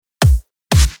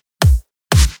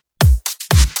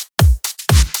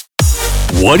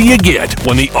What do you get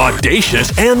when the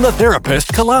audacious and the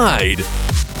therapist collide?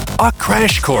 A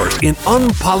crash course in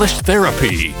unpolished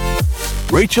therapy.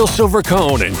 Rachel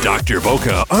Silvercone and Dr.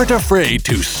 Boca aren't afraid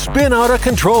to spin out of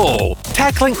control,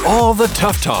 tackling all the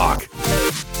tough talk.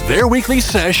 Their weekly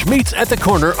sesh meets at the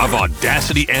corner of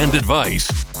audacity and advice,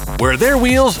 where their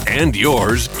wheels and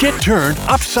yours get turned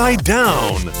upside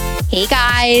down. Hey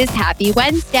guys, happy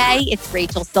Wednesday. It's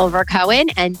Rachel Silvercone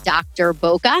and Dr.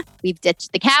 Boca. We've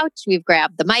ditched the couch, we've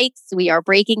grabbed the mics, we are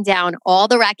breaking down all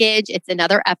the wreckage. It's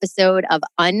another episode of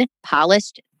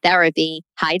Unpolished Therapy.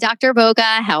 Hi, Dr. Boca.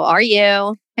 How are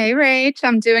you? Hey, Rach.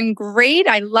 I'm doing great.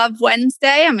 I love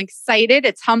Wednesday. I'm excited.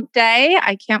 It's hump day.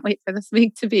 I can't wait for this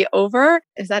week to be over.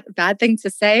 Is that a bad thing to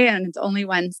say? And it's only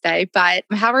Wednesday, but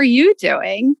how are you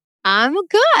doing? I'm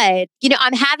good.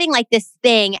 I'm having like this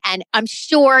thing, and I'm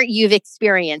sure you've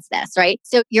experienced this, right?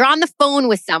 So you're on the phone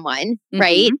with someone,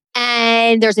 right?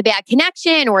 And there's a bad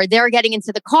connection, or they're getting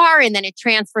into the car and then it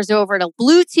transfers over to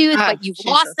Bluetooth, but you've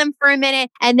lost them for a minute.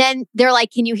 And then they're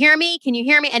like, can you hear me? Can you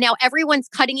hear me? And now everyone's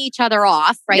cutting each other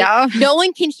off, right? Yeah. No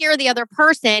one can hear the other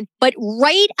person. But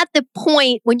right at the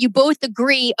point when you both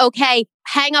agree, okay,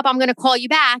 hang up, I'm going to call you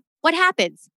back. What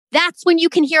happens? That's when you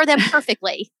can hear them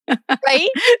perfectly, right?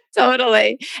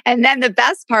 Totally. And then the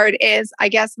best part is, I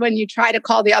guess, when you try to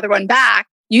call the other one back,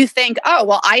 you think, oh,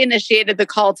 well, I initiated the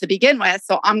call to begin with,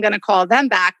 so I'm going to call them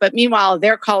back. But meanwhile,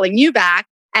 they're calling you back.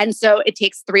 And so it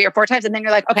takes 3 or 4 times. And then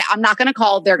you're like, okay, I'm not going to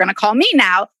call. They're going to call me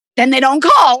now. Then they don't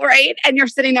call, right? And you're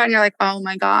sitting there and you're like, oh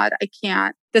my God, I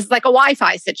can't. This is like a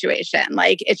Wi-Fi situation.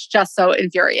 Like, it's just so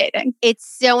infuriating. It's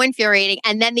so infuriating.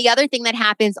 And then the other thing that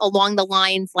happens along the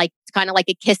lines, like it's kind of like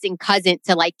a kissing cousin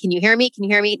to like, can you hear me? Can you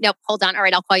hear me? Nope, hold on. All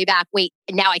right, I'll call you back. Wait,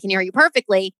 now I can hear you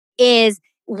perfectly. Is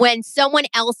when someone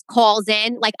else calls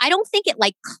in, like, I don't think it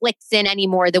like clicks in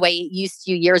anymore the way it used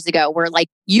to years ago, where like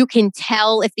you can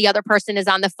tell if the other person is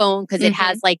on the phone because it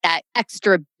has like that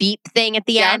extra beep thing at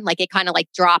the end, like it kind of like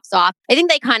drops off. I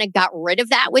think they kind of got rid of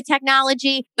that with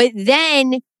technology, but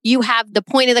then you have the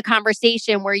point of the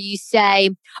conversation where you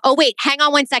say, oh, wait, hang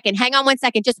on 1 second.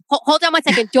 Just hold on 1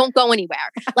 second. Don't go anywhere.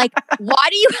 Like, why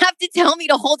do you have to tell me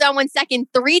to hold on 1 second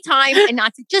 3 times and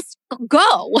not to just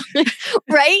go?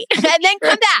 Right? And then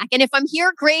come back. And if I'm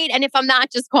here, great. And if I'm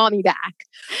not, just call me back.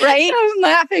 Right? I'm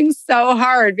laughing so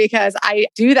hard because I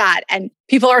do that. And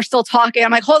people are still talking. I'm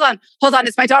like, hold on.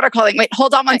 It's my daughter calling. Wait,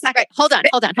 hold on 1 second. Right. Hold on.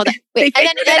 Wait. And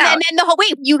then the whole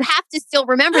wait, you have to still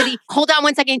remember the hold on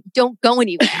 1 second, don't go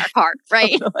anywhere part,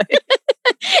 right? Totally.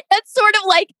 That's sort of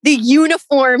like the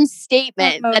uniform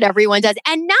statement that everyone does.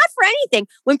 And not for anything.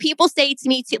 When people say to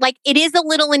me, like, it is a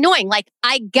little annoying. Like,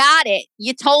 I got it.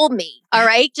 You told me. All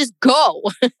right, just go.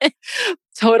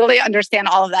 Totally understand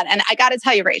all of that. And I got to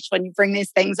tell you, Rach, when you bring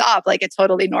these things up, like it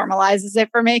totally normalizes it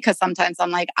for me, because sometimes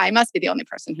I'm like, I must be the only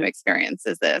person who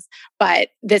experiences this. But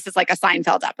this is like a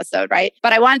Seinfeld episode, right?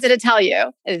 But I wanted to tell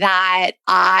you that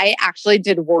I actually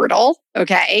did Wordle.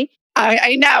 Okay.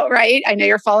 I know, right? I know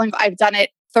you're following. I've done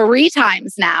it 3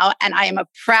 times now. And I am a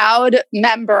proud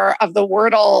member of the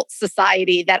Wordle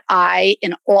Society that I,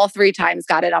 in all 3 times,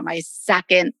 got it on my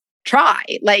second try.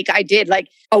 Like I did like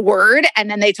a word, and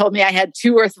then they told me I had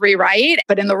 2 or 3 right,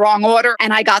 but in the wrong order.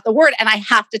 And I got the word. And I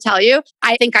have to tell you,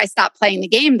 I think I stopped playing the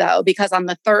game though, because on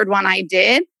the 3rd one I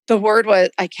did, the word was,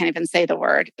 I can't even say the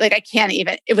word. Like I can't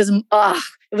even, it was,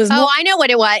 Oh, I know what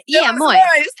it was. Yeah, moist.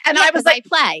 And yeah, I was like, I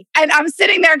play. And I'm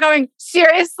sitting there going,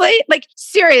 seriously? Like,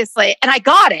 seriously? And I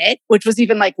got it, which was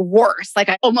even like worse. Like,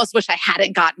 I almost wish I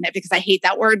hadn't gotten it because I hate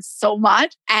that word so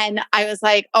much. And I was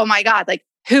like, oh my God, like,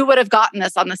 who would have gotten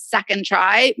this on the 2nd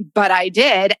try? But I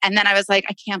did. And then I was like,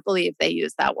 I can't believe they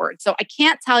used that word. So I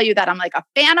can't tell you that I'm like a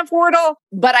fan of Wordle,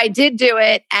 but I did do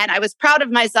it. And I was proud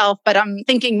of myself, but I'm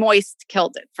thinking moist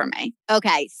killed it for me.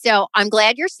 Okay. So I'm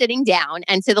glad you're sitting down.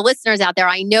 And to the listeners out there,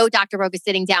 I know Dr. Boca is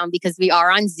sitting down because we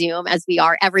are on Zoom, as we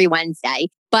are every Wednesday.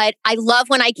 But I love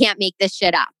when I can't make this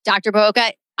shit up. Dr.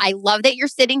 Boca, I love that you're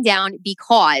sitting down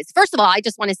because, first of all, I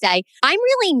just want to say, I'm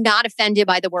really not offended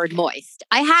by the word moist.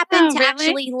 I happen to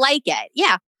actually like it.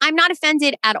 Yeah, I'm not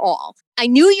offended at all. I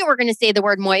knew you were going to say the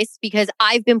word moist because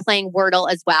I've been playing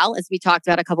Wordle as well, as we talked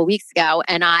about a couple weeks ago,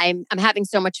 and I'm having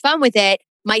so much fun with it.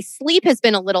 My sleep has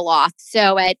been a little off.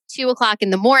 So at 2:00 in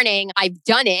the morning, I've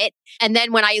done it. And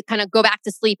then when I kind of go back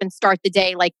to sleep and start the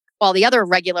day like all the other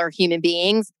regular human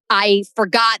beings, I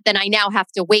forgot that I now have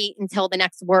to wait until the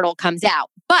next Wordle comes out.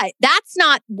 But that's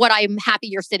not what I'm happy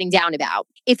you're sitting down about.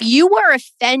 If you were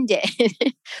offended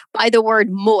by the word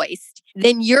moist,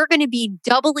 then you're going to be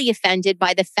doubly offended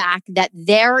by the fact that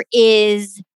there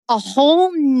is a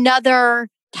whole nother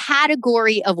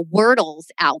category of Wordles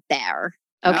out there,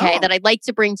 that I'd like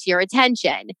to bring to your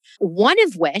attention. One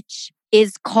of which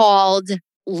is called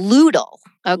Loodle.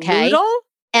 Okay. Loodle?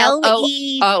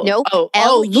 L-E, nope. Lude. Like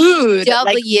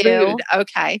L-E-W. lewd.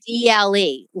 Okay.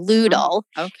 D-L-E, Loodle,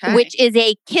 Okay. which is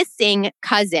a kissing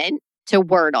cousin to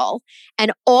Wordle.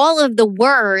 And all of the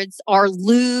words are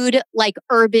lewd, like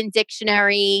Urban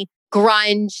Dictionary,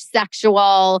 grunge,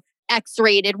 sexual,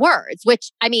 X-rated words,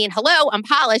 which, I mean, hello, I'm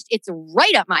polished. It's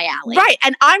right up my alley. Right.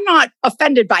 And I'm not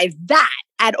offended by that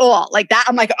at all. Like that,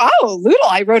 I'm like, oh, Loodle,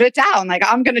 I wrote it down. Like,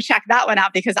 I'm going to check that one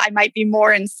out because I might be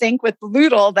more in sync with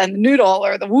Loodle than the Noodle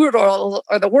or the Woodle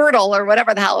or the Wordle or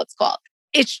whatever the hell it's called.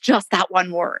 It's just that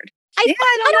one word. I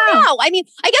don't know. I mean,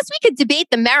 I guess we could debate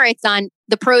the merits on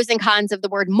the pros and cons of the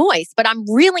word moist, but I'm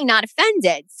really not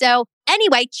offended. So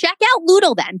anyway, check out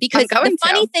Loodle then, because the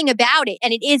funny thing about it,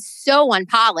 and it is so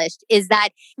unpolished, is that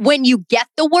when you get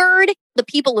the word, the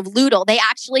people of Loodle, they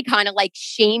actually kind of like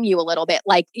shame you a little bit.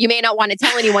 Like you may not want to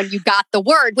tell anyone you got the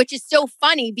word, which is so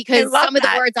funny because some of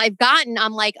the words I've gotten,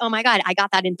 I'm like, oh my God, I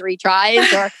got that in 3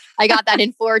 tries or I got that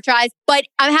in 4 tries. But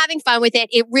I'm having fun with it.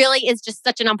 It really is just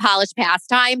such an unpolished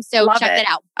pastime. So check that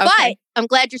out. Okay. But I'm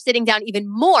glad you're sitting down even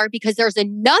more because there's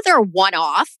another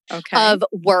one-off of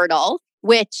Wordle,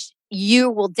 which you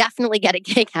will definitely get a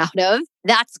kick out of.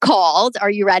 That's called, are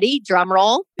you ready? Drum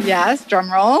roll. Yes,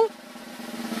 drum roll.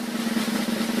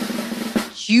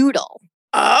 Joodle.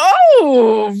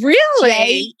 Oh,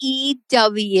 really?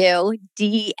 Jewdle.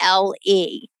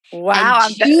 Wow.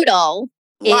 And Joodle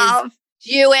is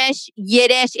Jewish,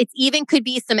 Yiddish. It even could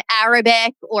be some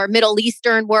Arabic or Middle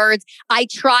Eastern words. I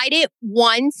tried it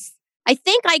once. I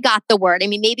think I got the word. I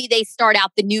mean, maybe they start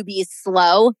out the newbies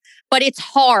slow, but it's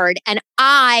hard. And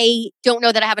I don't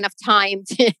know that I have enough time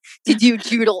to do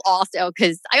Joodle also,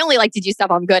 because I only like to do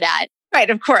stuff I'm good at. Right,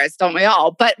 of course, don't we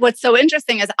all? But what's so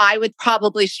interesting is I would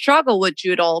probably struggle with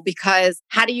Joodle because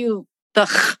how do you, the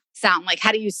sound, like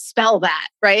how do you spell that,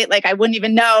 right? Like I wouldn't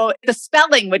even know. The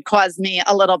spelling would cause me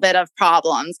a little bit of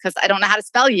problems because I don't know how to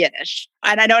spell Yiddish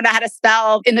and I don't know how to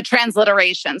spell in the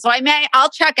transliteration. So I'll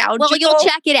check out Well, Joodle, you'll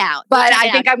check it out. But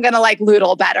I think I'm going to like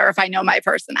Loodle better if I know my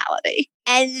personality.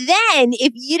 And then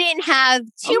if you didn't have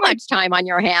too much time on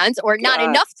your hands or not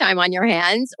enough time on your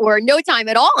hands or no time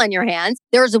at all on your hands,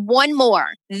 there's one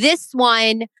more. This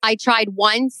one I tried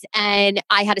once and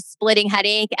I had a splitting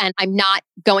headache and I'm not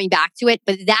going back to it.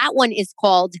 But that one is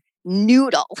called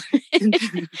Noodle.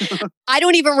 I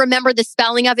don't even remember the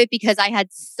spelling of it because I had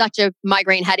such a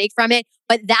migraine headache from it.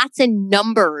 But that's a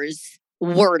numbers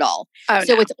Wordle.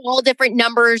 It's all different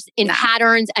numbers in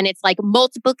patterns and it's like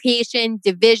multiplication,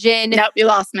 division. Nope, you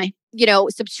lost me.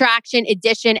 Subtraction,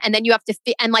 addition, and then you have to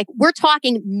and like we're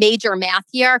talking major math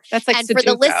here. That's like and Sudoku. For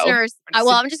the listeners,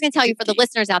 I'm just going to tell you for the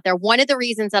listeners out there, one of the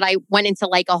reasons that I went into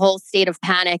like a whole state of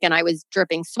panic and I was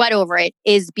dripping sweat over it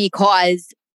is because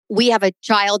we have a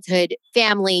childhood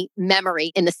family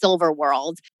memory in the silver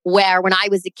world where when I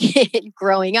was a kid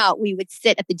growing up, we would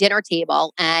sit at the dinner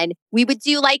table and we would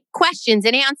do like questions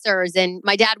and answers. And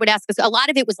my dad would ask us, a lot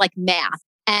of it was like math.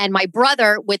 And my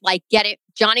brother would like get it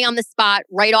Johnny on the spot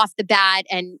right off the bat.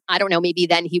 And I don't know, maybe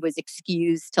then he was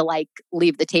excused to like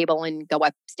leave the table and go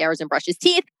upstairs and brush his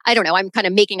teeth. I don't know. I'm kind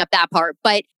of making up that part.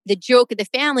 But the joke of the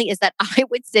family is that I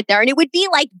would sit there and it would be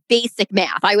like basic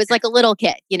math. I was like a little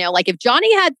kid, like if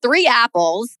Johnny had 3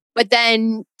 apples, but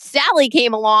then Sally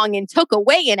came along and took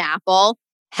away an apple,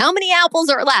 how many apples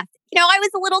are left? I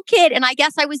was a little kid and I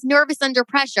guess I was nervous under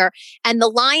pressure. And the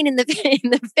line in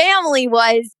the family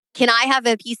was, can I have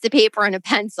a piece of paper and a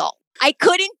pencil? I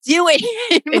couldn't do it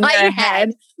in my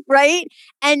head, right?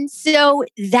 And so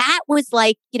that was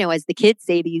like, as the kids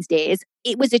say these days,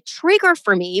 it was a trigger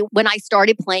for me when I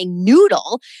started playing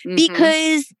Noodle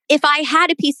because if I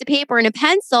had a piece of paper and a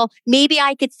pencil, maybe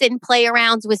I could sit and play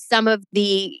around with some of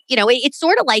the, it's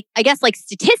sort of like, I guess, like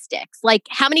statistics, like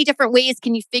how many different ways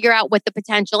can you figure out what the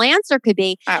potential answer could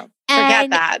be? Oh. Forget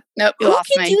that. Nope, you lost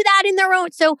me. Who can do that in their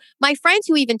own? So my friends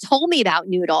who even told me about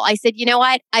Noodle, I said, you know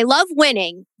what? I love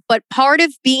winning, but part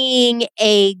of being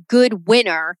a good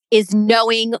winner is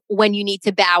knowing when you need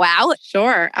to bow out.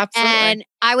 Sure, absolutely. And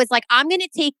I was like, I'm going to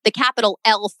take the capital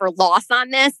L for loss on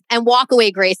this and walk away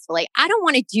gracefully. I don't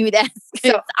want to do this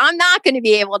because I'm not going to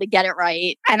be able to get it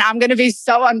right. And I'm going to be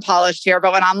so unpolished here,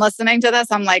 but when I'm listening to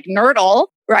this, I'm like, Nerdle.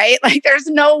 Right? Like there's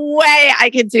no way I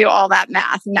could do all that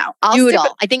math. No.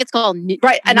 Noodle. I think it's called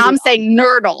right. And Noodle. I'm saying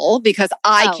nerdle because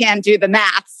I can't do the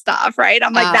math stuff, right?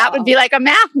 I'm like, that would be like a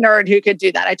math nerd who could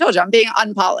do that. I told you I'm being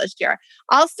unpolished here.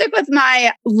 I'll stick with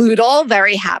my Loodle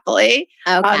very happily.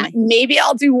 Okay. Maybe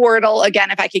I'll do Wordle again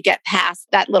if I could get past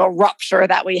that little rupture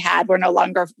that we had. We're no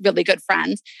longer really good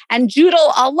friends. And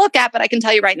Joodle I'll look at, but I can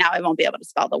tell you right now, I won't be able to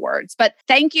spell the words. But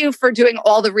thank you for doing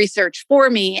all the research for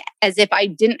me as if I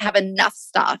didn't have enough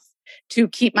stuff to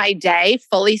keep my day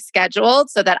fully scheduled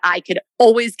so that I could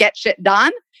always get shit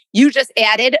done. You just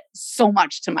added so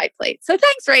much to my plate. So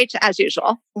thanks, Rach, as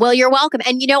usual. Well, you're welcome.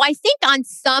 And, I think on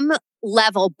some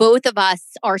level, both of us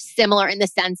are similar in the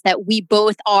sense that we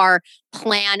both are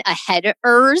plan aheaders,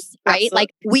 right? Absolutely.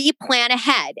 Like we plan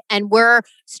ahead and we're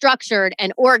structured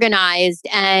and organized.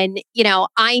 And,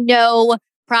 I know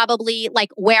probably like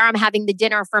where I'm having the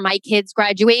dinner for my kids'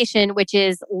 graduation, which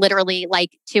is literally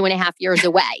like 2.5 years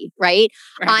away, right?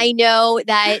 I know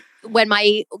that when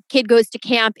my kid goes to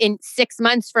camp in 6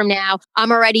 months from now,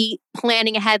 I'm already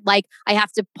planning ahead. Like I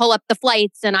have to pull up the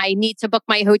flights and I need to book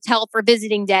my hotel for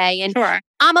visiting day. And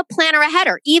I'm a planner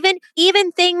aheader. Even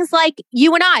things like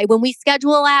you and I, when we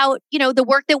schedule out, the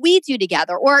work that we do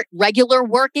together or regular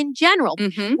work in general,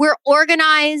 we're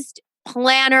organized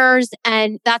planners.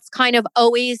 And that's kind of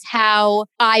always how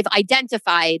I've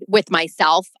identified with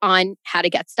myself on how to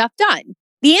get stuff done.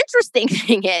 The interesting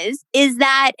thing is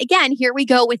that, again, here we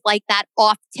go with like that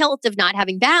off tilt of not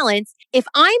having balance. If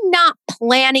I'm not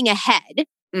planning ahead,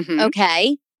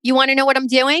 okay, you want to know what I'm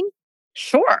doing?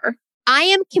 Sure. I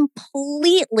am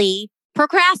completely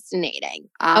procrastinating.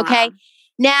 Okay.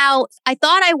 Now, I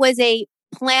thought I was a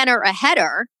planner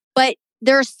aheader, but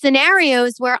there are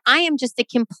scenarios where I am just a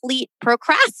complete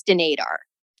procrastinator,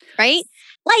 right?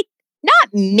 Like,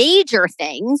 not major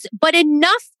things, but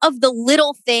enough of the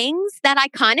little things that I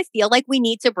kind of feel like we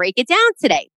need to break it down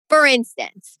today. For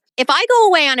instance, if I go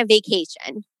away on a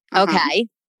vacation, okay,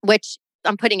 which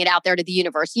I'm putting it out there to the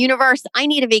universe, I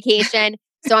need a vacation.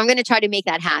 So I'm going to try to make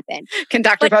that happen. Can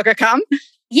Dr. Boca come?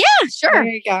 Yeah, sure. There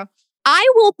you go. I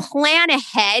will plan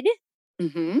ahead.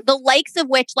 The likes of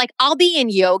which, like I'll be in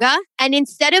yoga and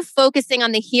instead of focusing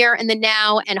on the here and the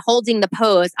now and holding the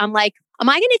pose, I'm like, am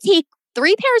I going to take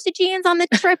 3 pairs of jeans on the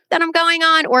trip that I'm going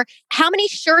on? Or how many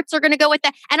shirts are going to go with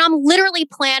that? And I'm literally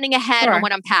planning ahead on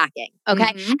what I'm packing. Okay.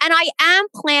 And I am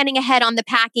planning ahead on the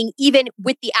packing, even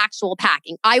with the actual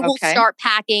packing. I will start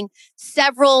packing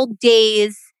several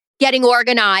days, getting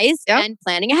organized and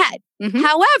planning ahead.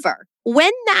 However,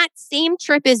 when that same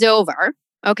trip is over,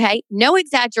 okay, no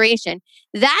exaggeration,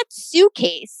 that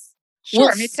suitcase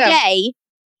will stay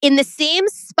in the same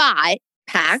spot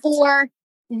for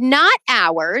not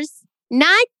hours,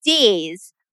 not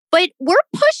days, but we're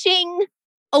pushing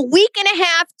a week and a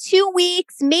half, 2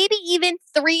 weeks, maybe even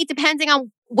 3, depending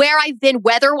on where I've been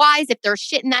weather-wise. If there's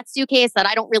shit in that suitcase that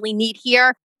I don't really need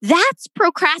here, that's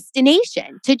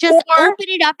procrastination to just open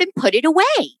it up and put it away.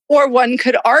 Or one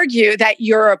could argue that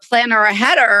you're a planner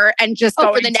aheader and just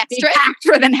go for the next trip.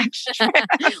 For the next trip.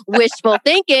 Wishful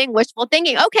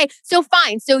thinking. Okay, so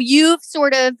fine. So you've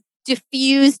sort of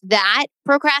diffused that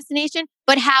procrastination.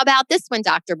 But how about this one,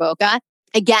 Dr. Boca?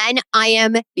 Again, I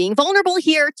am being vulnerable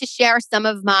here to share some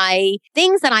of my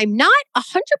things that I'm not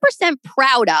 100%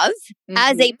 proud of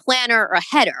as a planner or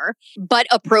header, but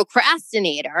a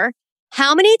procrastinator.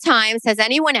 How many times has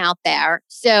anyone out there?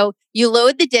 So you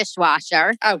load the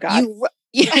dishwasher. Oh God.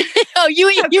 You know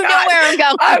where I'm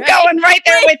going. I'm going right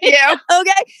there with you.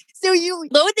 Okay. So you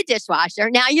load the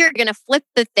dishwasher. Now you're going to flip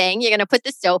the thing. You're going to put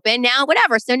the soap in. Now,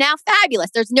 whatever. So now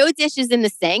fabulous. There's no dishes in the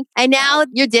sink. And now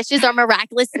your dishes are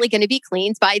miraculously going to be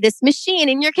cleaned by this machine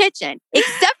in your kitchen.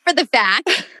 Except for the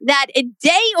fact that a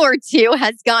day or two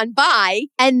has gone by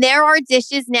and there are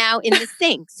dishes now in the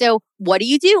sink. So what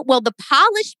do? Well, the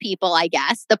polished people, I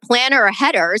guess, the planner or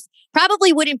headers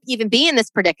probably wouldn't even be in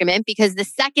this predicament because the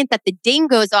second that the ding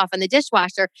goes off on the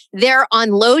dishwasher, they're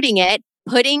unloading it,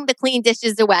 putting the clean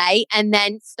dishes away, and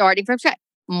then starting from scratch.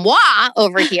 Moi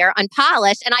over here,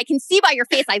 unpolished. And I can see by your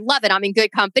face, I love it. I'm in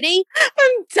good company.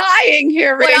 I'm dying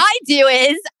here, Rach. What I do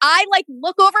is I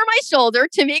look over my shoulder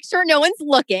to make sure no one's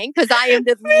looking because I am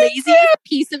the laziest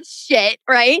piece of shit,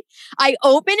 right? I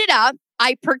open it up.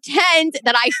 I pretend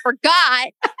that I forgot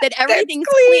that everything's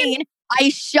clean. I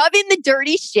shove in the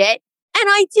dirty shit and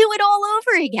I do it all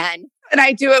over again. And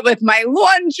I do it with my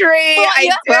laundry.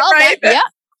 Laundry,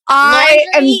 I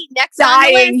am next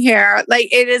dying here. Like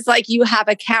it is like you have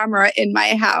a camera in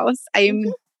my house. I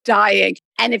am dying.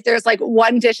 And if there's like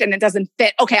one dish and it doesn't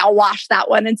fit, okay, I'll wash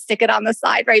that one and stick it on the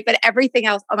side, right? But everything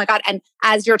else, oh my God. And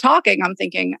as you're talking, I'm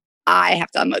thinking, I have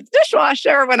to unload the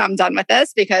dishwasher when I'm done with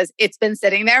this because it's been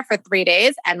sitting there for 3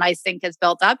 days and my sink is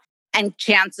built up. And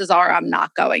chances are I'm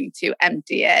not going to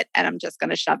empty it and I'm just going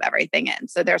to shove everything in.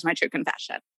 So there's my true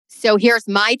confession. So here's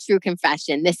my true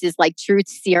confession. This is like truth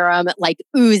serum, like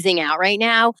oozing out right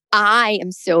now. I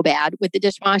am so bad with the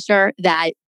dishwasher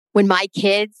that when my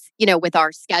kids, with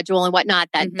our schedule and whatnot,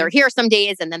 that they're here some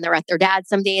days and then they're at their dad's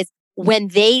some days. when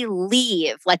they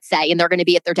leave, let's say, and they're going to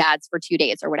be at their dad's for 2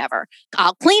 days or whatever,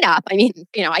 I'll clean up. I mean,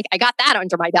 I got that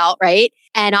under my belt, right?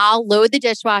 And I'll load the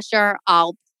dishwasher.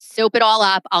 I'll soap it all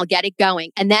up. I'll get it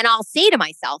going. And then I'll say to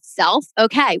myself,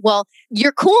 okay, well,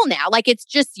 you're cool now. Like it's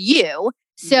just you.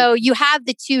 So you have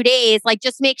the 2 days, like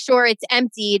just make sure it's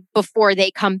emptied before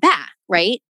they come back,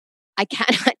 right? I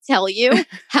cannot tell you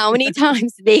how many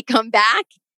times they come back.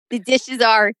 The dishes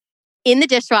are in the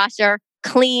dishwasher,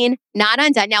 clean, not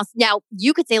undone. Now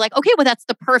you could say like, okay, well, that's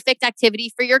the perfect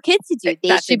activity for your kids to do. They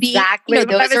That's should be, exactly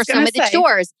those are some of the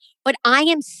chores. But I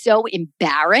am so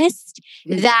embarrassed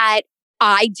that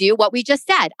I do what we just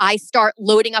said. I start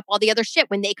loading up all the other shit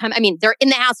when they come. I mean, they're in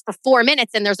the house for 4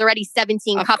 minutes and there's already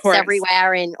 17 cups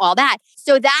everywhere and all that.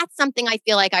 So that's something I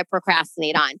feel like I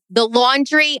procrastinate on. The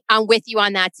laundry, I'm with you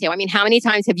on that too. I mean, how many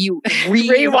times have you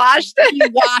rewashed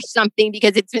something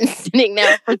because it's been sitting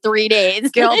there for 3 days?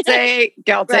 Guilty. Right?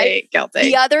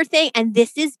 The other thing, and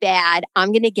this is bad,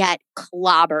 I'm going to get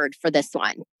clobbered for this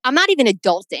one. I'm not even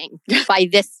adulting by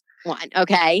this one,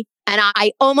 okay? And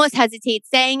I almost hesitate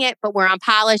saying it, but we're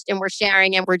unpolished and we're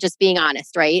sharing and we're just being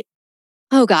honest, right?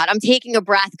 Oh God, I'm taking a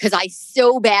breath because I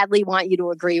so badly want you to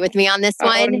agree with me on this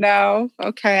one. Oh no.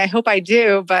 Okay. I hope I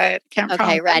do, but can't promise.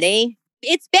 Okay, ready?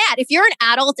 It's bad. If you're an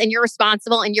adult and you're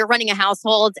responsible and you're running a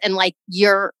household and like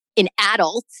you're an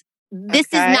adult, this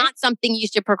is not something you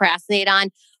should procrastinate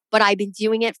on. But I've been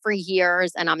doing it for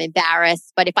years and I'm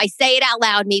embarrassed. But if I say it out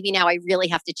loud, maybe now I really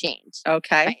have to change.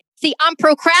 Okay. Right? See, I'm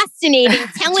procrastinating,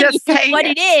 telling you what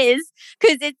it is,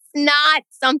 because it's not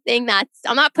something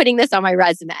I'm not putting this on my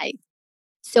resume.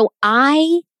 So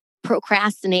I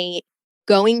procrastinate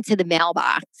going to the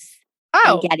mailbox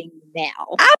and getting the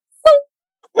mail.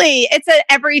 Absolutely. It's an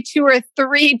every 2 or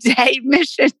 3 day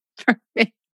mission for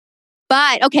me.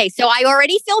 But okay, so I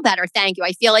already feel better. Thank you.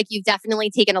 I feel like you've definitely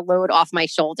taken a load off my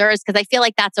shoulders because I feel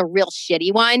like that's a real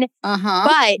shitty one.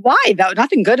 But why though?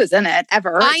 Nothing good is in it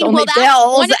ever. It's only that's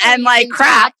bills and like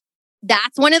crap.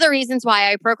 That's one of the reasons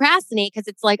why I procrastinate because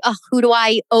it's like, oh, who do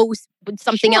I owe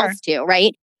something else to,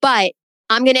 right? But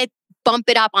I'm going to bump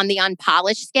it up on the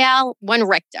unpolished scale, 1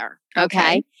 Richter,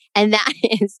 okay? And that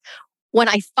is when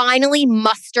I finally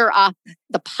muster up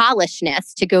the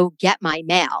polishness to go get my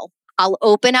mail. I'll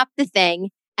open up the thing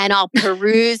and I'll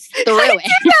peruse through it.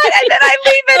 And then I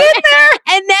leave it in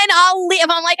there. And then I'll leave.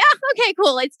 I'm like, oh, okay,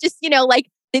 cool. It's just, like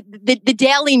the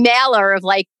daily mailer of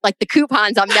like the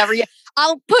coupons I'm never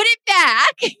I'll put it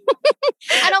back.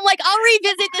 And I'm like, I'll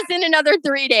revisit this in another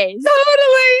 3 days.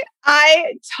 Totally.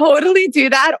 I totally do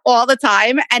that all the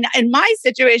time. And in my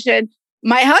situation,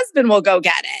 my husband will go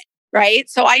get it. Right.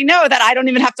 So I know that I don't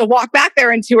even have to walk back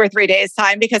there in 2 or 3 days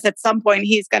time because at some point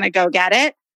he's going to go get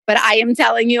it. But I am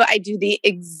telling you, I do the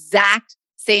exact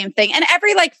same thing. And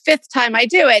every like 5th time I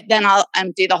do it, then I'll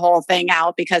empty the whole thing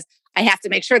out because I have to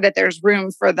make sure that there's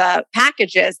room for the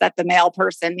packages that the mail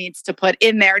person needs to put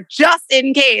in there just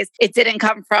in case it didn't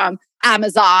come from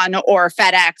Amazon or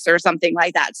FedEx or something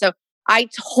like that. So I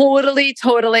totally,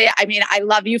 I mean, I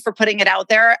love you for putting it out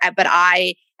there, but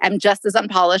I am just as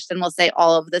unpolished and will say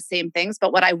all of the same things.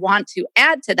 But what I want to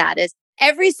add to that is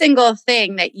every single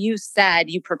thing that you said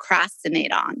you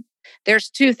procrastinate on. There's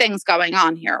 2 things going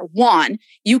on here. 1,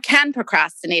 you can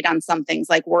procrastinate on some things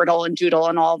like Wordle and Doodle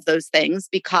and all of those things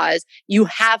because you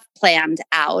have planned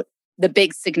out the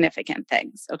big significant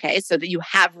things, okay? So that you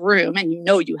have room and you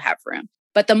know you have room.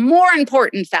 But the more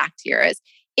important fact here is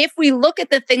if we look at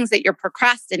the things that you're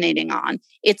procrastinating on,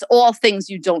 it's all things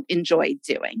you don't enjoy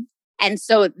doing. And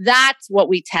so that's what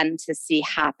we tend to see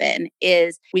happen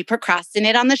is we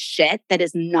procrastinate on the shit that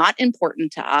is not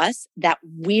important to us, that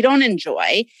we don't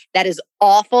enjoy, that is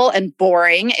awful and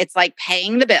boring. It's like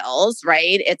paying the bills,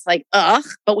 right? It's like, ugh,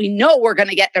 but we know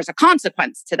there's a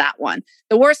consequence to that one.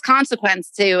 The worst consequence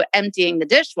to emptying the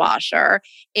dishwasher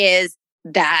is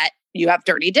that you have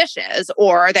dirty dishes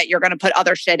or that you're going to put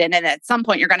other shit in it. At some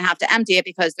point, you're going to have to empty it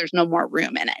because there's no more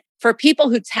room in it. For people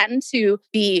who tend to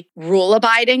be rule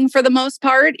abiding for the most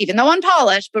part, even though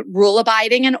unpolished, but rule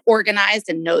abiding and organized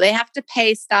and know they have to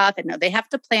pay stuff and know they have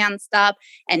to plan stuff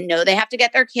and know they have to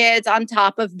get their kids on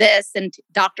top of this and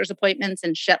doctor's appointments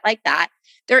and shit like that,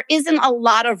 there isn't a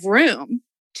lot of room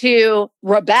to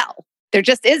rebel. There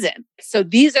just isn't. So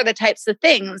these are the types of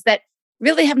things that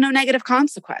really have no negative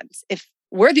consequence. If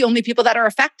we're the only people that are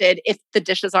affected if the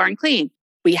dishes aren't clean.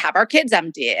 We have our kids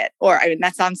empty it. Or, I mean,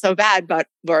 that sounds so bad, but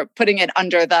we're putting it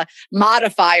under the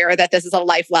modifier that this is a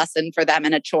life lesson for them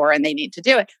and a chore and they need to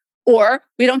do it. Or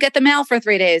we don't get the mail for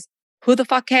 3 days. Who the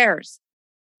fuck cares?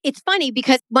 it's funny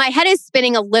because my head is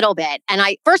spinning a little bit. And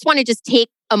I first want to just take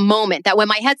a moment that when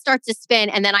my head starts to spin,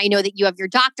 and then I know that you have your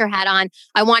doctor hat on,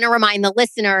 I want to remind the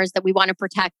listeners that we want to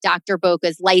protect Dr.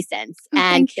 Boca's license.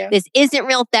 And this isn't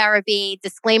real therapy.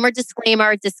 Disclaimer,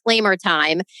 disclaimer, disclaimer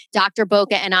time. Dr.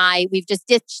 Boca and I, we've just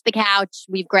ditched the couch.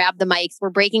 We've grabbed the mics. We're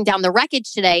breaking down the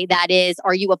wreckage today. That is,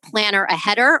 are you a planner, a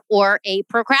header, or a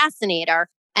procrastinator?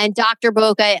 And Dr.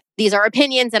 Boca, these are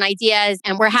opinions and ideas,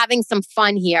 and we're having some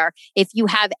fun here. If you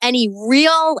have any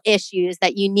real issues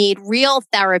that you need real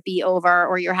therapy over,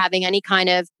 or you're having any kind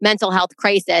of mental health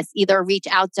crisis, either reach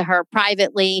out to her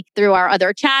privately through our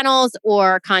other channels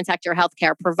or contact your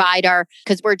healthcare provider,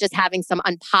 because we're just having some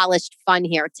unpolished fun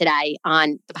here today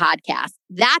on the podcast.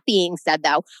 That being said,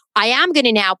 though, I am going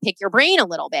to now pick your brain a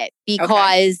little bit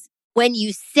because when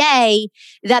you say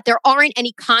that there aren't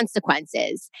any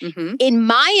consequences, in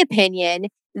my opinion,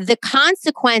 the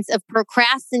consequence of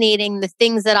procrastinating the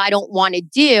things that I don't want to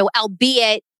do,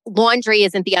 albeit laundry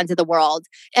isn't the end of the world,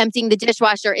 emptying the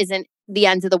dishwasher isn't the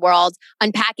end of the world,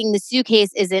 unpacking the suitcase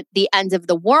isn't the end of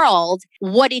the world.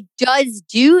 What it does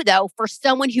do, though, for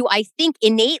someone who I think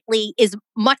innately is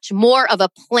much more of a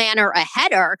planner, a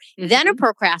header than a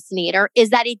procrastinator, is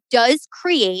that it does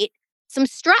create some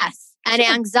stress and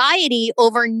anxiety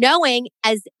over knowing,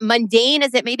 as mundane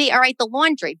as it may be, all right, the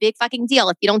laundry, big fucking deal.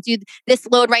 If you don't do this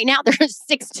load right now, there's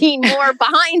 16 more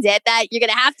behind it that you're going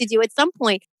to have to do at some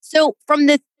point. So from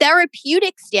the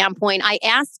therapeutic standpoint, I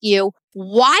ask you,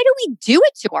 why do we do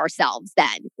it to ourselves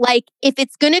then? Like, if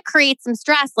it's going to create some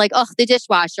stress, like, oh, the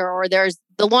dishwasher, or there's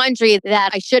the laundry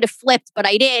that I should have flipped, but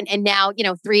I didn't. And now,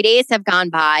 3 days have gone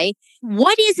by.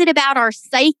 What is it about our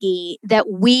psyche that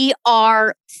we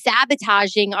are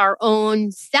sabotaging our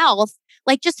own self?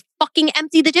 Like, just fucking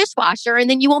empty the dishwasher and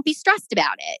then you won't be stressed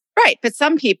about it. Right. But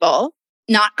some people,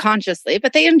 not consciously,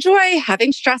 but they enjoy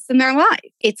having stress in their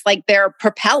life. It's like their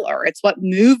propeller. It's what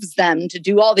moves them to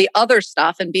do all the other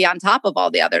stuff and be on top of all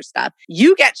the other stuff.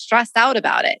 You get stressed out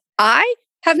about it. I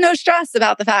have no stress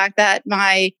about the fact that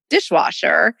my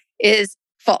dishwasher is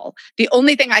full. The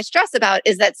only thing I stress about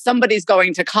is that somebody's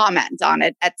going to comment on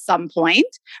it at some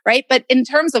point, right? But in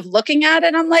terms of looking at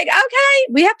it, I'm like, okay,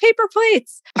 we have paper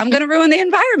plates. I'm going to ruin the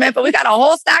environment, but we got a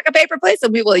whole stack of paper plates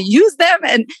and we will use them.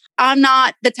 And I'm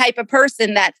not the type of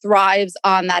person that thrives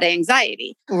on that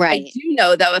anxiety. Right. I do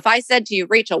know, though, if I said to you,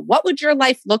 Rachel, what would your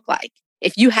life look like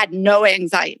if you had no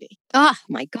anxiety? Oh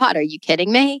my God, are you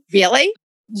kidding me? Really?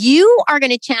 You are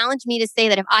going to challenge me to say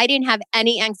that if I didn't have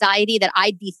any anxiety, that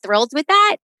I'd be thrilled with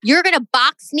that. You're going to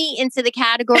box me into the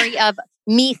category of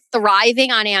me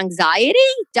thriving on anxiety,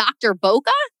 Dr.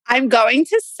 Boca? I'm going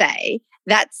to say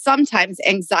that sometimes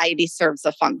anxiety serves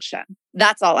a function.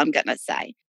 That's all I'm going to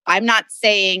say. I'm not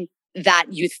saying that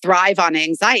you thrive on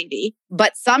anxiety,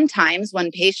 but sometimes when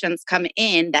patients come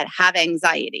in that have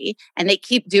anxiety and they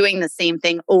keep doing the same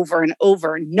thing over and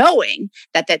over, knowing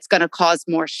that that's going to cause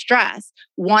more stress,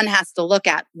 one has to look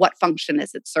at what function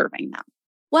is it serving them.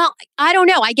 Well, I don't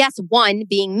know. I guess one,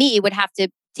 being me, would have to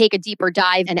take a deeper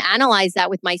dive and analyze that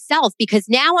with myself, because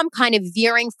now I'm kind of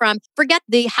veering from, forget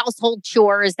the household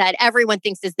chores that everyone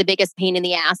thinks is the biggest pain in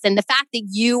the ass. And the fact that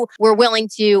you were willing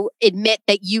to admit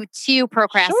that you too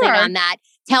procrastinate on that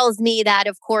tells me that,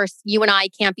 of course, you and I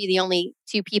can't be the only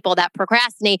two people that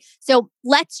procrastinate. So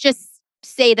let's just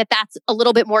say that that's a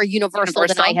little bit more universal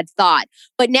than I had thought.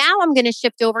 But now I'm going to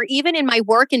shift over, even in my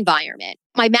work environment.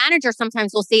 My manager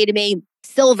sometimes will say to me,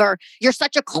 Silver, you're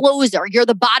such a closer. You're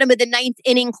the bottom of the ninth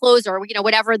inning closer,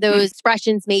 whatever those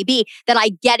expressions may be, that I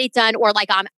get it done, or like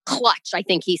I'm clutch, I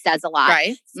think he says a lot.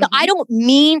 Right. So I don't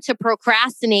mean to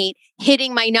procrastinate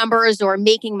hitting my numbers or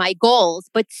making my goals,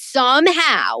 but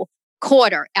somehow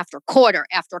quarter after quarter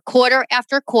after quarter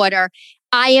after quarter,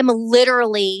 I am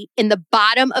literally in the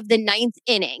bottom of the ninth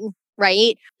inning,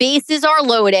 right? Bases are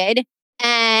loaded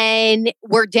and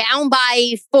we're down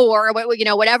by 4,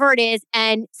 whatever it is.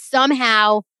 And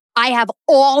somehow I have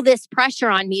all this pressure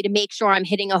on me to make sure I'm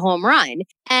hitting a home run.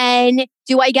 And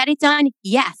do I get it done?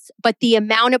 Yes. But the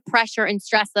amount of pressure and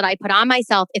stress that I put on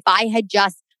myself, if I had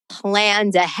just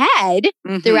planned ahead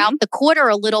throughout the quarter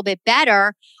a little bit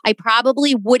better, I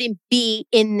probably wouldn't be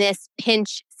in this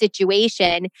pinch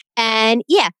situation. And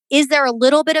yeah, is there a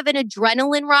little bit of an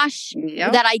adrenaline rush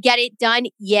that I get it done?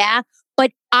 Yeah.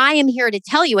 But I am here to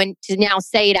tell you, and to now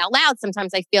say it out loud,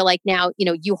 sometimes I feel like now,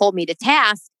 you hold me to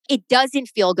task. It doesn't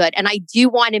feel good. And I do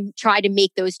want to try to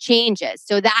make those changes.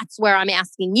 So that's where I'm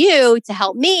asking you to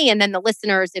help me. And then the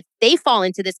listeners, if they fall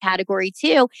into this category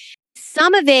too,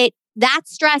 some of it, that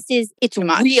stress it's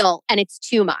real and it's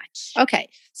too much. Okay.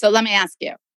 So let me ask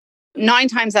you, 9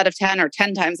 times out of 10 or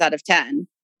 10 times out of 10,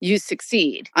 you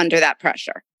succeed under that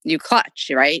pressure. you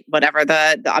clutch, right? Whatever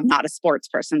I'm not a sports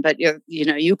person, but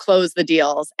you close the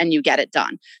deals and you get it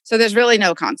done. So there's really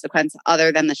no consequence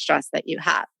other than the stress that you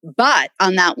have. But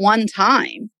on that one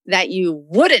time that you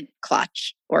wouldn't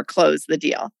clutch or close the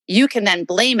deal, you can then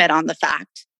blame it on the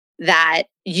fact that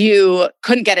you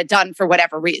couldn't get it done for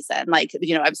whatever reason. Like,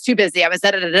 I was too busy. I was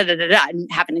and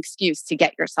have an excuse to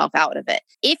get yourself out of it.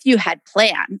 If you had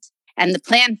planned and the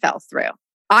plan fell through,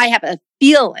 I have a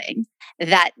feeling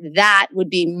that would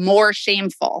be more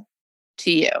shameful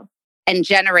to you and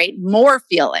generate more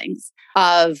feelings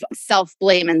of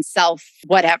self-blame and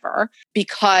self-whatever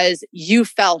because you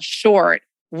fell short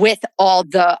with all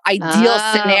the ideal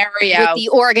scenario. With the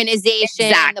organization,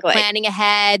 exactly. The planning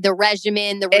ahead, the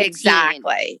regimen, the routine.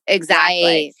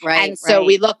 Exactly. Right. And so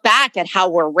we look back at how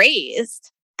we're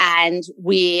raised and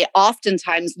we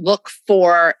oftentimes look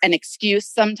for an excuse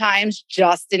sometimes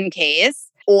just in case,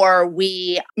 or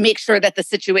we make sure that the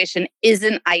situation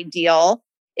isn't ideal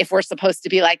if we're supposed to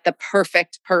be like the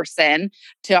perfect person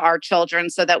to our children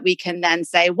so that we can then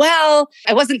say, well,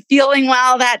 I wasn't feeling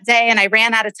well that day and I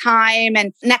ran out of time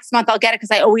and next month I'll get it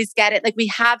because I always get it. Like we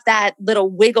have that little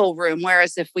wiggle room.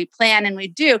 Whereas if we plan and we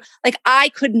do, like I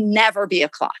could never be a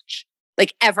clutch,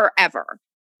 like ever.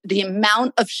 The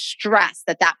amount of stress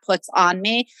that puts on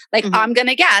me, like I'm going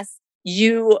to guess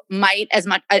you might as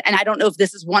much, and I don't know if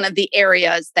this is one of the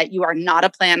areas that you are not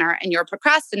a planner and you're a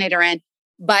procrastinator in,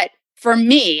 but for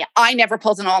me, I never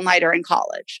pulled an all-nighter in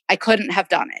college. I couldn't have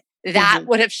done it. That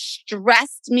would have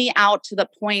stressed me out to the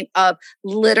point of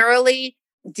literally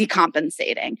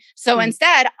decompensating. So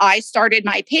instead, I started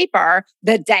my paper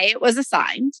the day it was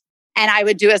assigned. And I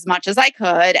would do as much as I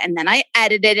could. And then I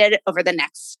edited it over the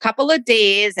next couple of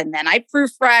days. And then I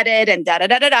proofread it and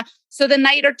da-da-da-da-da. So the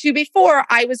night or two before,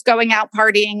 I was going out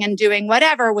partying and doing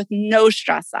whatever with no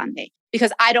stress on me.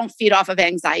 Because I don't feed off of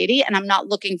anxiety and I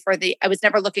was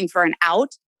never looking for an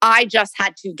out. I just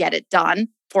had to get it done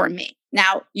for me.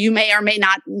 Now, you may or may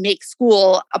not make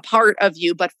school a part of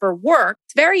you, but for work,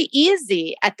 it's very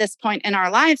easy at this point in our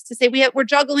lives to say we're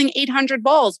juggling 800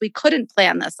 balls. We couldn't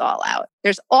plan this all out.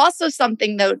 There's also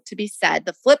something, though, to be said.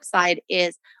 The flip side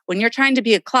is when you're trying to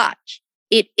be a clutch,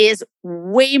 it is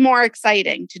way more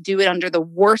exciting to do it under the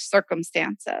worst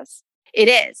circumstances. It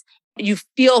is. You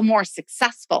feel more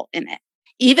successful in it.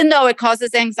 Even though it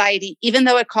causes anxiety, even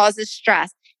though it causes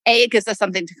stress, A, it gives us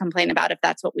something to complain about if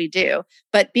that's what we do.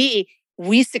 But B,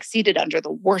 we succeeded under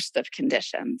the worst of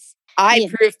conditions. I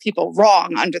proved people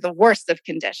wrong under the worst of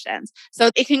conditions. So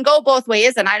it can go both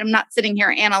ways. And I'm not sitting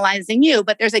here analyzing you,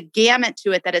 but there's a gamut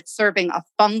to it that it's serving a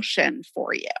function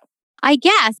for you. I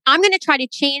guess I'm going to try to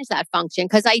change that function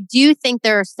because I do think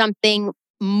there's something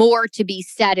more to be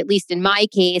said, at least in my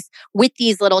case, with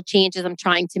these little changes I'm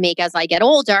trying to make as I get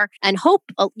older and hope,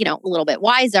 a little bit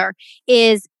wiser,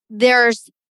 is there's,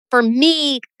 for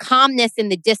me, calmness in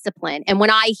the discipline. And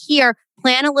when I hear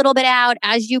plan a little bit out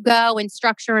as you go and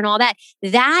structure and all that,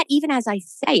 even as I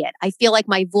say it, I feel like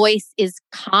my voice is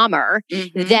calmer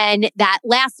than that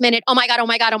last minute, oh my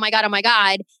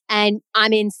God. And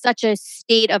I'm in such a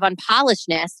state of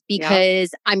unpolishedness because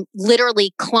I'm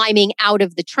literally climbing out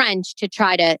of the trench to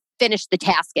try to finish the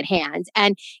task at hand.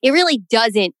 And it really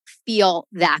doesn't feel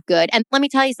that good. And let me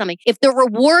tell you something. If the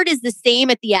reward is the same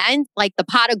at the end, like the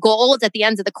pot of gold at the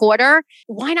end of the quarter,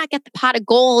 why not get the pot of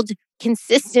gold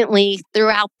consistently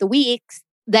throughout the weeks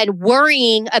than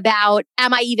worrying about,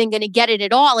 am I even going to get it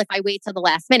at all if I wait till the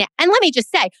last minute? And let me just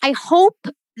say, I hope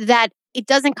that it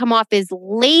doesn't come off as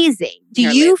lazy. Do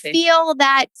you feel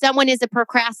that someone is a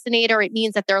procrastinator, it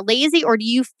means that they're lazy? Or do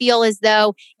you feel as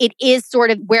though it is sort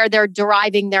of where they're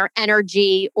deriving their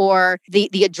energy or the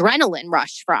adrenaline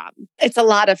rush from? It's a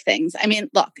lot of things. I mean,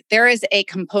 look, there is a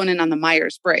component on the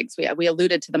Myers-Briggs. We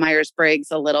alluded to the Myers-Briggs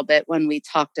a little bit when we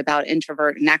talked about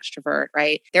introvert and extrovert,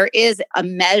 right? There is a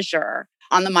measure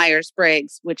on the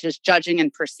Myers-Briggs, which is judging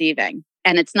and perceiving.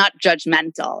 And it's not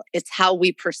judgmental. It's how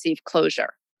we perceive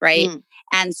closure. Right.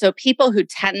 And so people who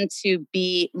tend to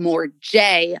be more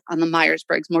J on the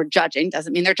Myers-Briggs, more judging,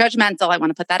 doesn't mean they're judgmental. I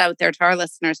want to put that out there to our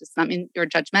listeners. It's not mean you're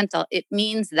judgmental. It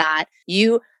means that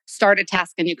you start a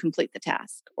task and you complete the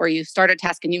task, or you start a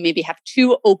task and you maybe have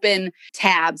 2 open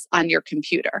tabs on your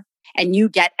computer and you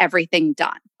get everything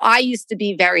done. I used to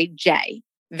be very J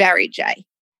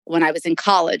when I was in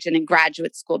college and in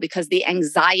graduate school because the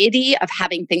anxiety of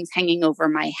having things hanging over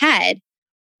my head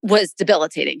was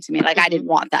debilitating to me. Like I didn't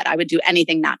want that. I would do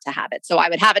anything not to have it. So I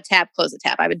would have a tab, close a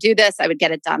tab. I would do this. I would get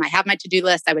it done. I have my to-do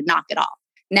list. I would knock it off,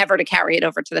 never to carry it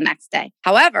over to the next day.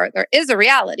 However, there is a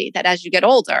reality that as you get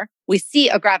older, we see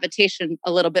a gravitation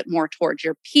a little bit more towards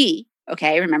your P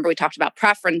Okay. Remember, we talked about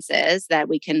preferences, that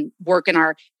we can work in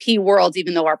our P worlds,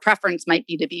 even though our preference might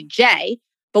be to be J.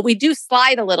 But we do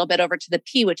slide a little bit over to the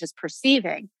P, which is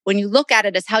perceiving. When you look at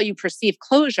it as how you perceive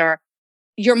closure,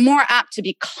 you're more apt to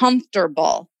be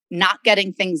comfortable not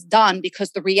getting things done,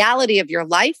 because the reality of your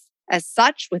life as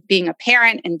such, with being a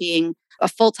parent and being a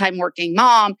full-time working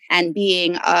mom and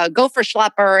being a gopher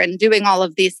schlepper and doing all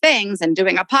of these things and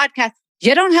doing a podcast,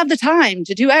 you don't have the time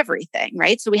to do everything,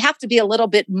 right? So we have to be a little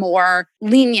bit more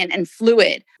lenient and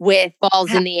fluid with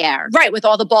balls in the air. Right, with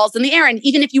all the balls in the air. And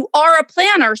even if you are a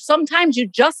planner, sometimes you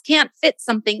just can't fit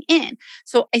something in.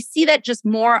 So I see that just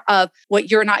more of what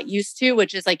you're not used to,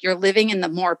 which is like you're living in the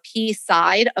more P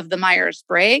side of the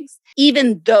Myers-Briggs,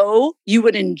 even though you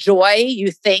would enjoy,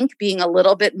 you think, being a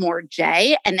little bit more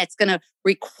J, and it's going to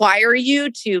require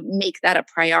you to make that a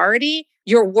priority.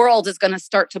 Your world is going to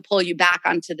start to pull you back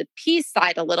onto the P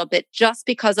side a little bit, just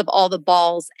because of all the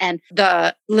balls and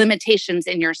the limitations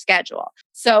in your schedule.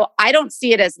 So I don't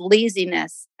see it as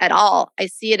laziness at all. I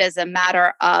see it as a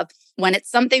matter of, when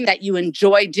it's something that you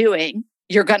enjoy doing,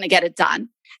 you're going to get it done.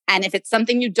 And if it's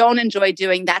something you don't enjoy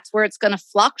doing, that's where it's going to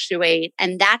fluctuate.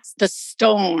 And that's the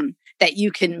stone that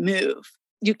you can move.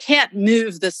 You can't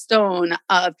move the stone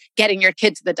of getting your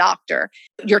kid to the doctor.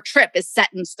 Your trip is set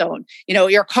in stone.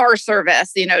 Your car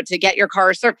service, to get your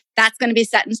car serviced, that's going to be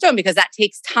set in stone, because that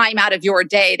takes time out of your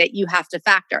day that you have to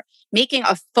factor. Making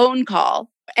a phone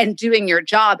call and doing your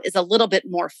job is a little bit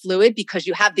more fluid, because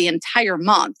you have the entire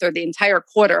month or the entire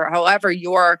quarter, however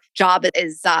your job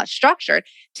is structured,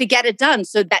 to get it done.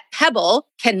 So that pebble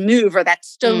can move, or that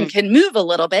stone can move a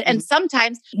little bit, and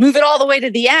sometimes move it all the way to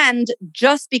the end,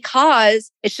 just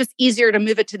because it's just easier to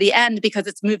move it to the end because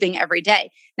it's moving every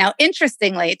day. Now,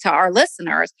 interestingly, to our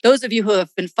listeners, those of you who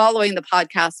have been following the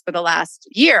podcast for the last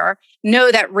year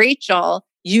know that Rachel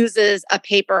uses a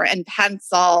paper and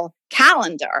pencil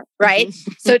calendar, right?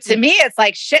 So to me, it's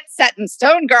like shit set in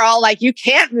stone, girl. Like, you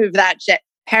can't move that shit.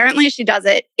 Apparently, she does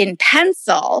it in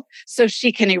pencil so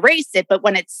she can erase it. But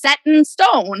when it's set in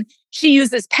stone, she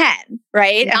uses pen,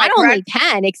 right? Not only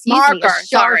pen, marker,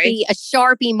 a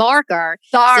Sharpie marker.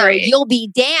 Sorry. So you'll be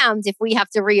damned if we have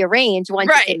to rearrange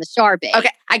once it's in the Sharpie. Okay.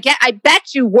 I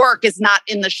bet you work is not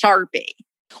in the Sharpie.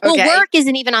 Well, work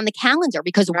isn't even on the calendar,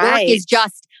 because work is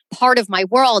just part of my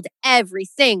world every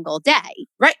single day.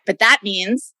 Right. But that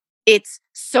means it's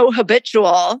so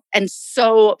habitual and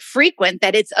so frequent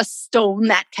that it's a stone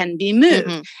that can be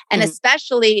moved. And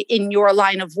especially in your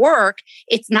line of work,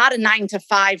 it's not a 9 to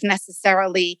 5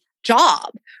 necessarily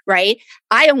job, right?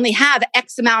 I only have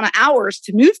X amount of hours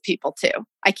to move people to.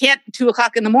 I can't,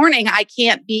 2:00 in the morning, I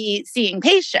can't be seeing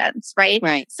patients, right?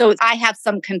 Right. So I have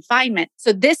some confinement.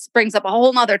 So this brings up a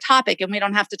whole nother topic, and we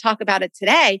don't have to talk about it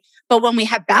today. But when we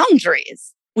have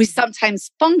boundaries, we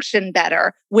sometimes function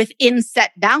better within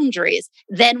set boundaries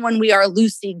than when we are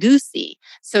loosey-goosey.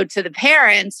 So to the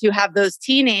parents who have those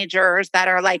teenagers that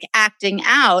are like acting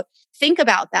out, think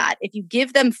about that. If you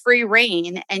give them free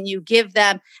rein and you give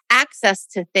them access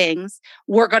to things,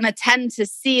 we're going to tend to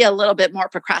see a little bit more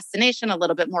procrastination, a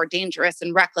little bit more dangerous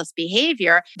and reckless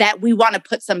behavior, that we want to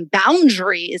put some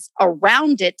boundaries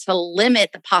around it to limit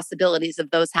the possibilities of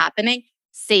those happening.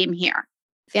 Same here.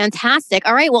 Fantastic.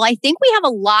 All right. Well, I think we have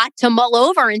a lot to mull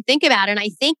over and think about. And I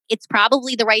think it's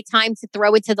probably the right time to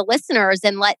throw it to the listeners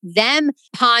and let them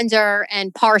ponder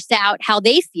and parse out how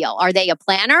they feel. Are they a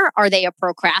planner? Are they a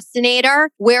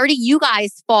procrastinator? Where do you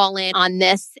guys fall in on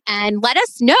this? And let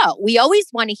us know. We always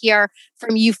want to hear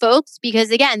from you folks,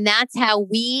 because again, that's how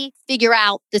we figure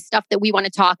out the stuff that we want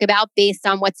to talk about based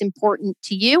on what's important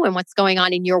to you and what's going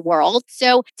on in your world.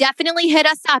 So definitely hit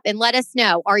us up and let us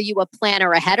know. Are you a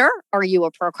planner, a header? Are you a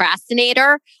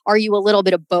procrastinator? Are you a little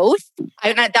bit of both?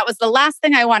 That was the last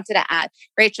thing I wanted to add.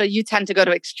 Rachel, you tend to go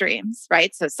to extremes,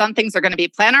 right? So some things are going to be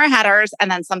planner headers,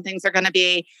 and then some things are going to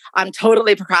be, I'm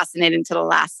totally procrastinating to the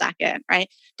last second, right?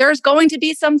 There's going to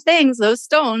be some things, those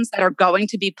stones, that are going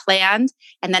to be planned,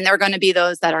 and then there are going to be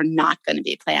those that are not going to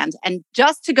be planned. And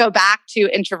just to go back to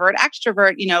introvert,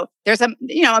 extrovert, there's a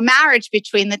marriage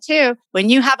between the two. When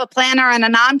you have a planner and a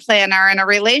non-planner in a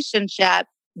relationship,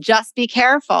 just be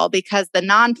careful, because the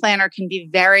non-planner can be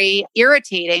very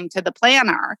irritating to the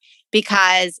planner,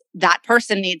 because that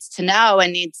person needs to know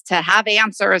and needs to have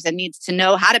answers and needs to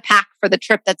know how to pack for the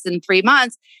trip that's in 3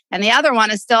 months. And the other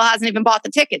one still hasn't even bought the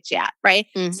tickets yet, right?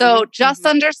 So just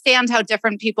understand how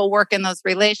different people work in those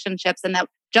relationships, and that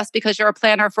just because you're a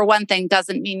planner for one thing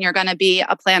doesn't mean you're going to be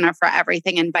a planner for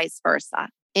everything, and vice versa.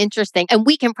 Interesting. And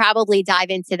we can probably dive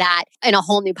into that in a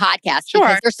whole new podcast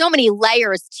because there's so many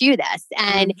layers to this.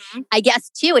 And I guess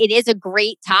too, it is a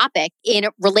great topic in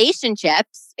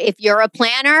relationships. If you're a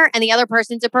planner and the other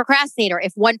person's a procrastinator,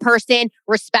 if one person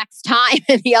respects time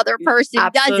and the other person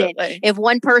doesn't, if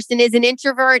one person is an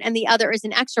introvert and the other is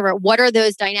an extrovert, what are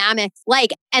those dynamics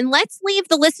like? And let's leave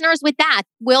the listeners with that.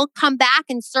 We'll come back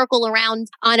and circle around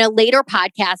on a later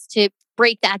podcast to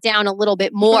break that down a little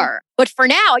bit more. But for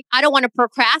now, I don't want to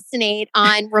procrastinate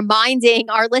on reminding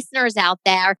our listeners out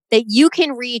there that you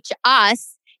can reach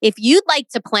us if you'd like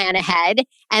to plan ahead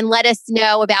and let us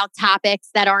know about topics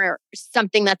that are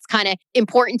something that's kind of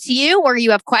important to you, or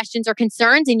you have questions or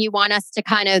concerns and you want us to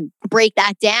kind of break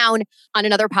that down on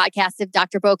another podcast of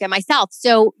Dr. Boca and myself.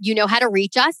 So you know how to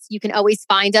reach us. You can always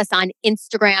find us on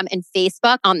Instagram and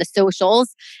Facebook on the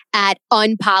socials at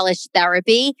Unpolished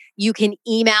Therapy. You can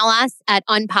email us at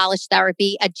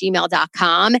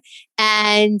unpolishedtherapy@gmail.com.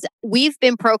 And we've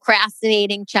been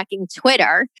procrastinating checking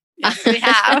Twitter. Yes, we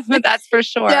have. That's for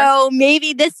sure. So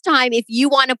maybe this time, if you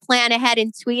want to plan ahead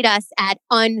and tweet us at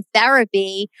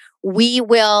Untherapy, we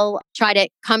will try to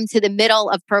come to the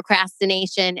middle of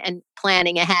procrastination and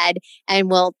planning ahead, and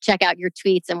we'll check out your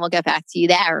tweets and we'll get back to you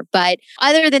there. But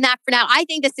other than that, for now, I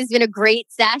think this has been a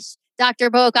great sesh. Dr.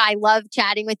 Boca, I love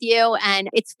chatting with you, and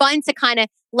it's fun to kind of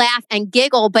laugh and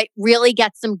giggle, but really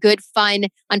get some good, fun,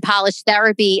 unpolished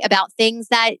therapy about things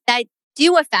that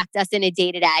do affect us in a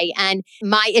day-to-day. And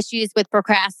my issues with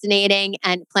procrastinating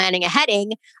and planning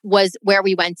aheading was where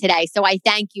we went today. So I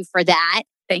thank you for that.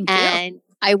 Thank you. And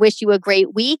I wish you a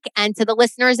great week. And to the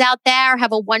listeners out there,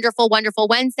 have a wonderful, wonderful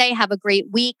Wednesday. Have a great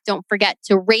week. Don't forget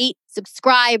to rate,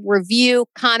 subscribe, review,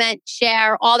 comment,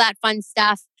 share, all that fun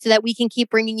stuff so that we can keep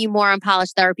bringing you more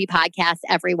Unpolished Therapy podcasts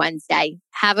every Wednesday.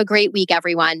 Have a great week,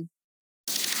 everyone.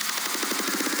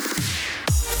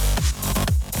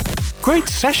 Great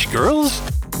sesh, girls!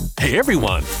 Hey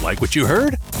everyone, like what you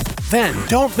heard? Then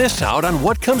don't miss out on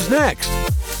what comes next.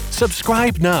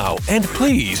 Subscribe now and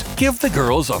please give the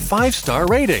girls a 5-star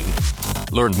rating.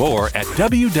 Learn more at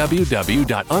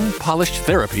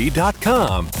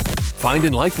www.unpolishedtherapy.com. Find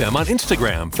and like them on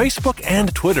Instagram, Facebook,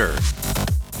 and Twitter.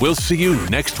 We'll see you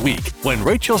next week when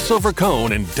Rachel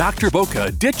Silvercone and Dr.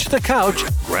 Boca ditch the couch,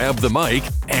 grab the mic,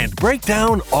 and break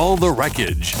down all the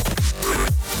wreckage.